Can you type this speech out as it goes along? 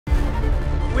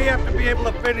We have to be able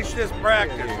to finish this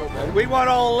practice. We want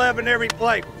all 11 every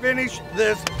play. Finish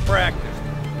this practice.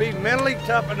 Be mentally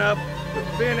tough enough to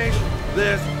finish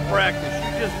this practice.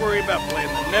 You just worry about playing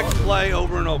the next play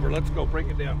over and over. Let's go, break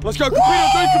it down. Let's go,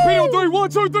 compete on three, 1,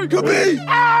 2, 3, compete!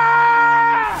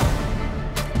 Ah,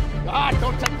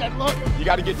 don't take that look. You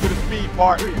got to get to the speed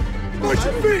part. Push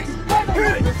your feet,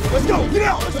 hit it. Let's go, get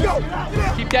out, let's go. Get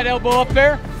out. Keep that elbow up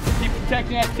there. Keep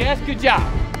protecting that chest. Good job.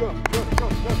 Go.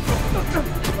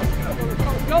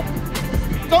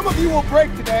 Some of you will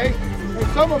break today, and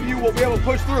some of you will be able to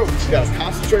push through. You got to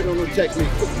concentrate on the technique.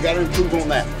 You got to improve on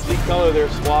that. See color there,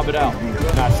 swab it out.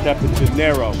 Not step into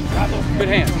narrow. Good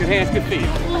hands, good feet.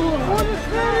 Here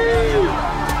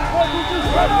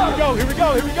we go, here we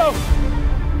go, here we go.